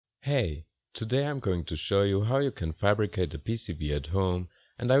Hey, today I'm going to show you how you can fabricate a PCB at home,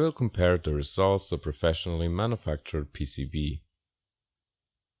 and I will compare the results of professionally manufactured PCB.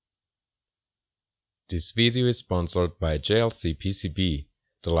 This video is sponsored by JLC PCB,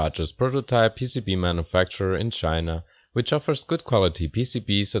 the largest prototype PCB manufacturer in China, which offers good quality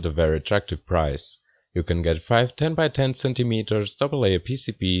PCBs at a very attractive price. You can get 5 10x10 cm AA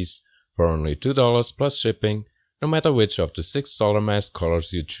PCBs for only $2 plus shipping, no matter which of the 6 solar mask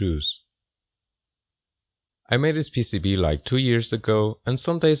colors you choose. I made this PCB like 2 years ago, and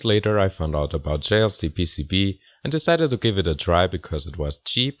some days later I found out about JLC PCB and decided to give it a try because it was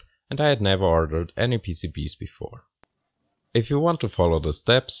cheap and I had never ordered any PCBs before. If you want to follow the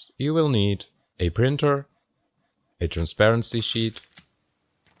steps, you will need a printer, a transparency sheet,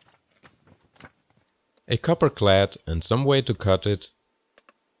 a copper clad and some way to cut it,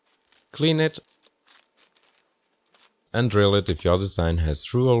 clean it and drill it if your design has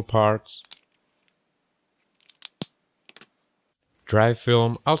through-hole parts, dry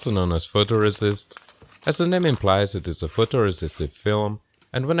film, also known as photoresist. As the name implies, it is a photoresistive film,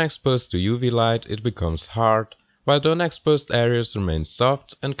 and when exposed to UV light it becomes hard, while the unexposed areas remain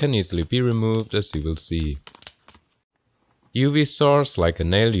soft and can easily be removed, as you will see. UV source like a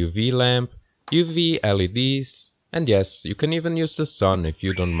nail UV lamp, UV LEDs, and yes, you can even use the sun if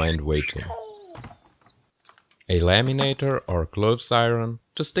you don't mind waiting. A laminator or clothes iron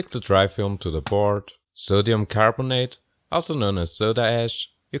to stick the dry film to the board, sodium carbonate, also known as soda ash.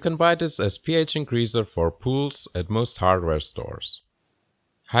 You can buy this as pH increaser for pools at most hardware stores.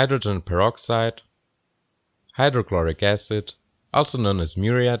 Hydrogen peroxide, hydrochloric acid, also known as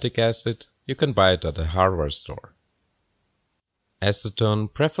muriatic acid. You can buy it at a hardware store.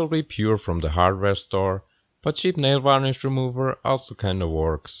 Acetone, preferably pure from the hardware store, but cheap nail varnish remover also kinda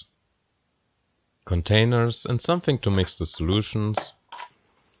works. Containers and something to mix the solutions.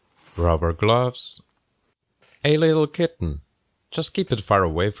 Rubber gloves. A little kitten. Just keep it far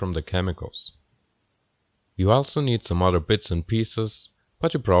away from the chemicals. You also need some other bits and pieces,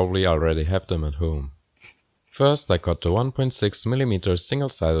 but you probably already have them at home. First I cut the 1.6 mm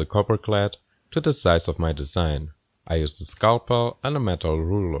single-sided copper clad to the size of my design. I used a scalpel and a metal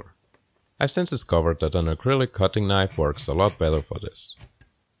ruler. I've since discovered that an acrylic cutting knife works a lot better for this.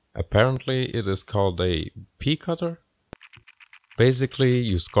 Apparently it is called a P-cutter. Basically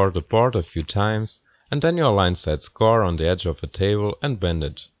you score the board a few times, and then you align said score on the edge of a table and bend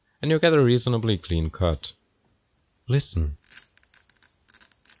it, and you get a reasonably clean cut. Listen.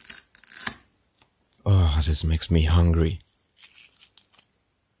 Oh, this makes me hungry.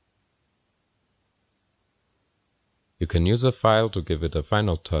 You can use a file to give it a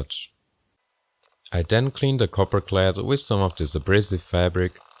final touch. I then cleaned the copper clad with some of this abrasive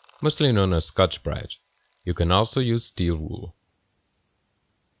fabric, mostly known as Scotch-Brite. You can also use steel wool.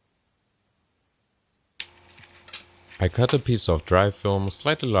 I cut a piece of dry film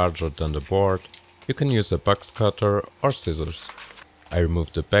slightly larger than the board. You can use a box cutter or scissors. I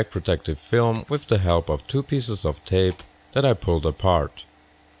removed the back protective film with the help of 2 pieces of tape that I pulled apart.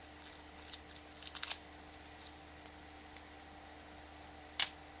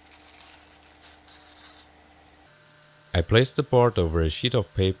 I placed the board over a sheet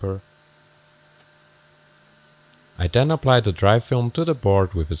of paper. I then applied the dry film to the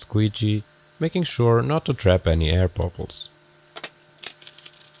board with a squeegee, making sure not to trap any air bubbles.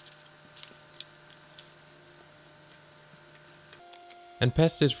 And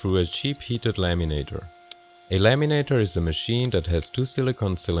passed it through a cheap heated laminator. A laminator is a machine that has 2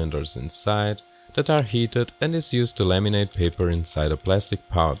 silicone cylinders inside that are heated and is used to laminate paper inside a plastic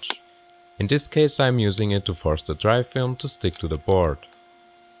pouch. In this case I am using it to force the dry film to stick to the board.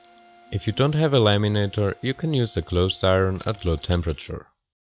 If you don't have a laminator, you can use a clothes iron at low temperature.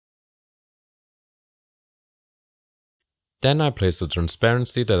 Then I placed the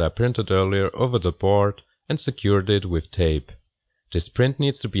transparency that I printed earlier over the board and secured it with tape. This print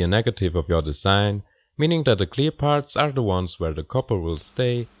needs to be a negative of your design, meaning that the clear parts are the ones where the copper will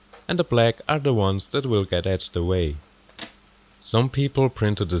stay and the black are the ones that will get etched away. Some people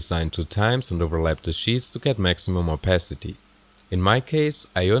print the design 2 times and overlap the sheets to get maximum opacity. In my case,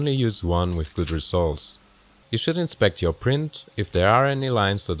 I only use one with good results. You should inspect your print. If there are any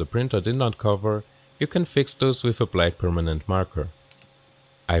lines that the printer did not cover, you can fix those with a black permanent marker.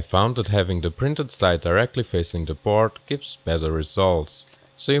 I found that having the printed side directly facing the board gives better results,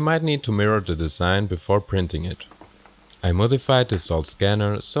 so you might need to mirror the design before printing it. I modified the salt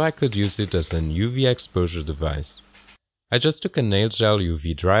scanner so I could use it as an UV exposure device. I just took a nail gel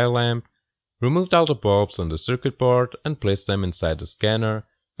UV dryer lamp, removed all the bulbs on the circuit board and placed them inside the scanner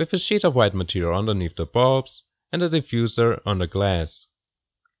with a sheet of white material underneath the bulbs and a diffuser on the glass.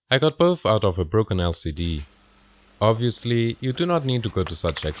 I got both out of a broken LCD. Obviously, you do not need to go to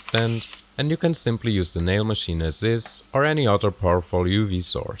such extent, and you can simply use the nail machine as is, or any other powerful UV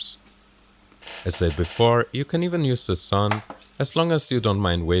source. As said before, you can even use the sun, as long as you don't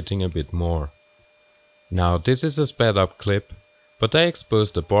mind waiting a bit more. Now this is a sped up clip, but I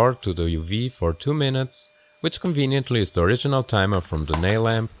exposed the board to the UV for 2 minutes, which conveniently is the original timer from the nail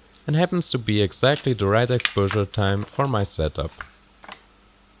lamp and happens to be exactly the right exposure time for my setup.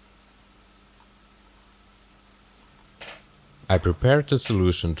 I prepared the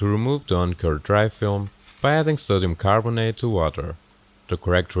solution to remove the uncured dry film by adding sodium carbonate to water. The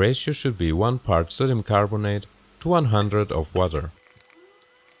correct ratio should be 1 part sodium carbonate to 100 of water.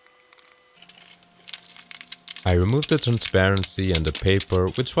 I removed the transparency and the paper,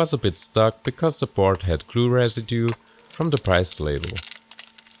 which was a bit stuck because the board had glue residue from the price label.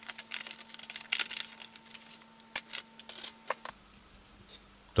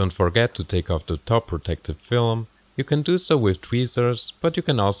 Don't forget to take off the top protective film. You can do so with tweezers, but you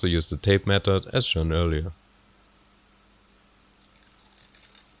can also use the tape method as shown earlier.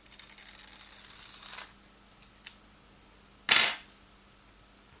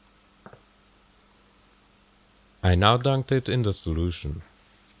 I now dunked it in the solution.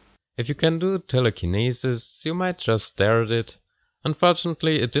 If you can do telekinesis, you might just stare at it.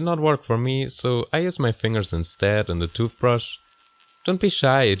 Unfortunately, it did not work for me, so I used my fingers instead and the toothbrush. Don't be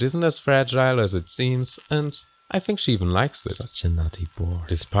shy, it isn't as fragile as it seems, and I think she even likes it. Such a nutty board.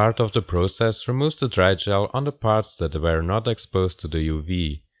 This part of the process removes the dry gel on the parts that were not exposed to the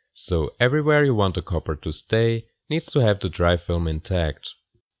UV, so everywhere you want the copper to stay needs to have the dry film intact.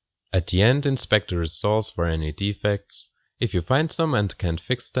 At the end, inspect the results for any defects. If you find some and can't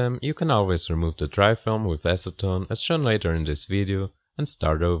fix them, you can always remove the dry film with acetone as shown later in this video and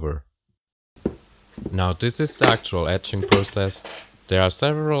start over. Now this is the actual etching process. There are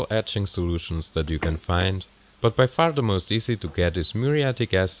several etching solutions that you can find, but by far the most easy to get is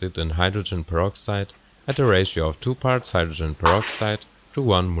muriatic acid and hydrogen peroxide at a ratio of 2 parts hydrogen peroxide to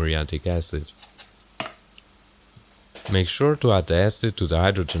 1 muriatic acid. Make sure to add the acid to the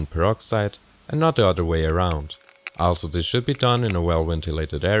hydrogen peroxide and not the other way around. Also, this should be done in a well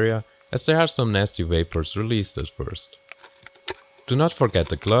ventilated area, as there are some nasty vapors released at first. Do not forget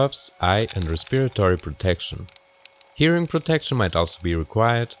the gloves, eye and respiratory protection. Hearing protection might also be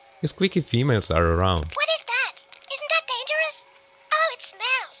required, if squeaky females are around. What is that? Isn't that dangerous? Oh, it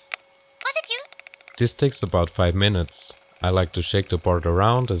smells. Was it you? This takes about 5 minutes. I like to shake the board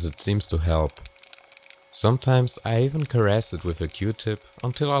around as it seems to help. Sometimes I even caress it with a Q-tip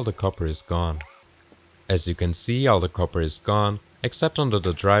until all the copper is gone. As you can see, all the copper is gone, except under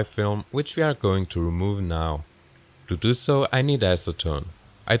the dry film, which we are going to remove now. To do so, I need acetone.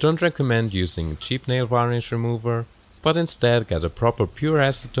 I don't recommend using cheap nail varnish remover, but instead get a proper pure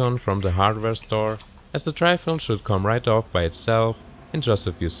acetone from the hardware store, as the dry film should come right off by itself in just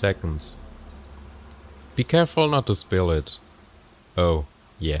a few seconds. Be careful not to spill it. Oh,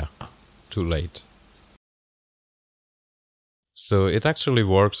 yeah, too late. So it actually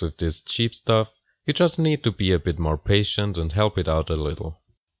works with this cheap stuff, you just need to be a bit more patient and help it out a little.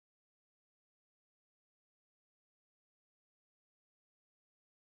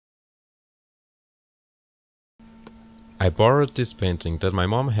 I borrowed this painting that my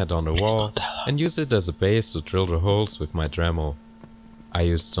mom had on the wall and used it as a base to drill the holes with my Dremel. I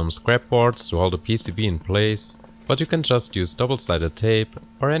used some scrap boards to hold the PCB in place, but you can just use double-sided tape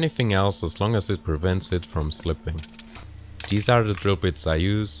or anything else as long as it prevents it from slipping. These are the drill bits I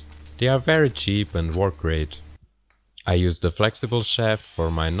use. They are very cheap and work great. I used a flexible shaft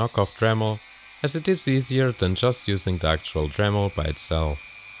for my knockoff Dremel, as it is easier than just using the actual Dremel by itself.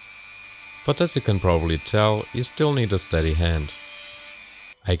 But as you can probably tell, you still need a steady hand.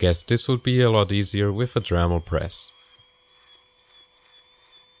 I guess this would be a lot easier with a Dremel press.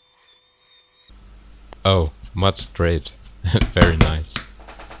 Oh, much straight. Very nice.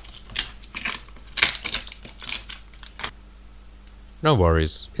 No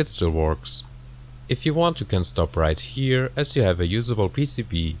worries, it still works. If you want, you can stop right here, as you have a usable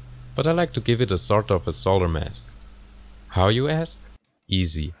PCB, but I like to give it a sort of a solder mask. How, you ask?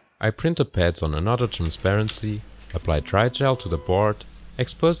 Easy. I print the pads on another transparency, apply dry gel to the board,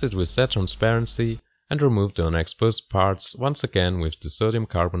 expose it with said transparency, and remove the unexposed parts once again with the sodium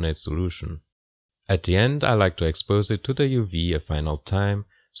carbonate solution. At the end, I like to expose it to the UV a final time,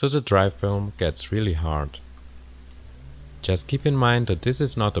 so the dry film gets really hard. Just keep in mind that this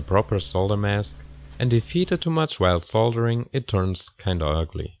is not a proper solder mask, and if heated too much while soldering, it turns kinda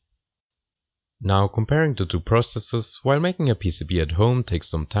ugly. Now, comparing the two processes, while making a PCB at home takes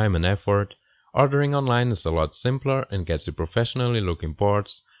some time and effort, ordering online is a lot simpler and gets you professionally looking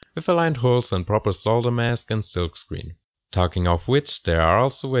boards with aligned holes and proper solder mask and silkscreen. Talking of which, there are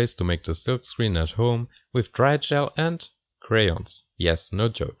also ways to make the silkscreen at home with dry gel and crayons. Yes, no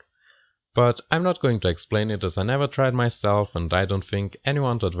joke. But I'm not going to explain it as I never tried myself and I don't think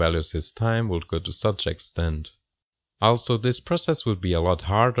anyone that values his time would go to such extent. Also, this process would be a lot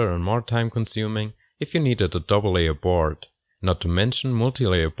harder and more time consuming if you needed a double layer board, not to mention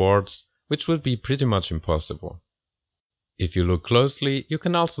multi-layer boards, which would be pretty much impossible. If you look closely, you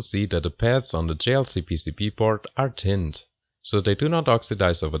can also see that the pads on the JLC PCB board are tinned, so they do not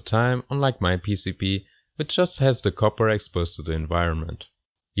oxidize over time, unlike my PCB, which just has the copper exposed to the environment.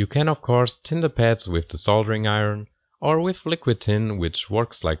 You can of course tin the pads with the soldering iron, or with liquid tin, which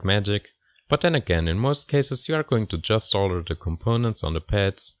works like magic, but then again, in most cases you are going to just solder the components on the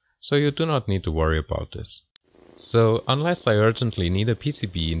pads, so you do not need to worry about this. So, unless I urgently need a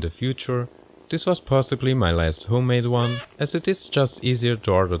PCB in the future, this was possibly my last homemade one, as it is just easier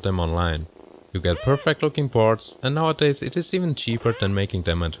to order them online. You get perfect looking boards, and nowadays it is even cheaper than making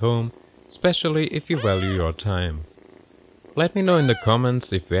them at home, especially if you value your time. Let me know in the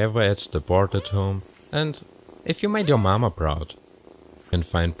comments if you ever etched a board at home, and if you made your mama proud. You can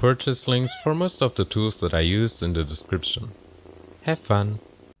find purchase links for most of the tools that I used in the description. Have fun!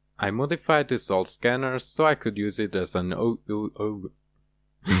 I modified this old scanner so I could use it as an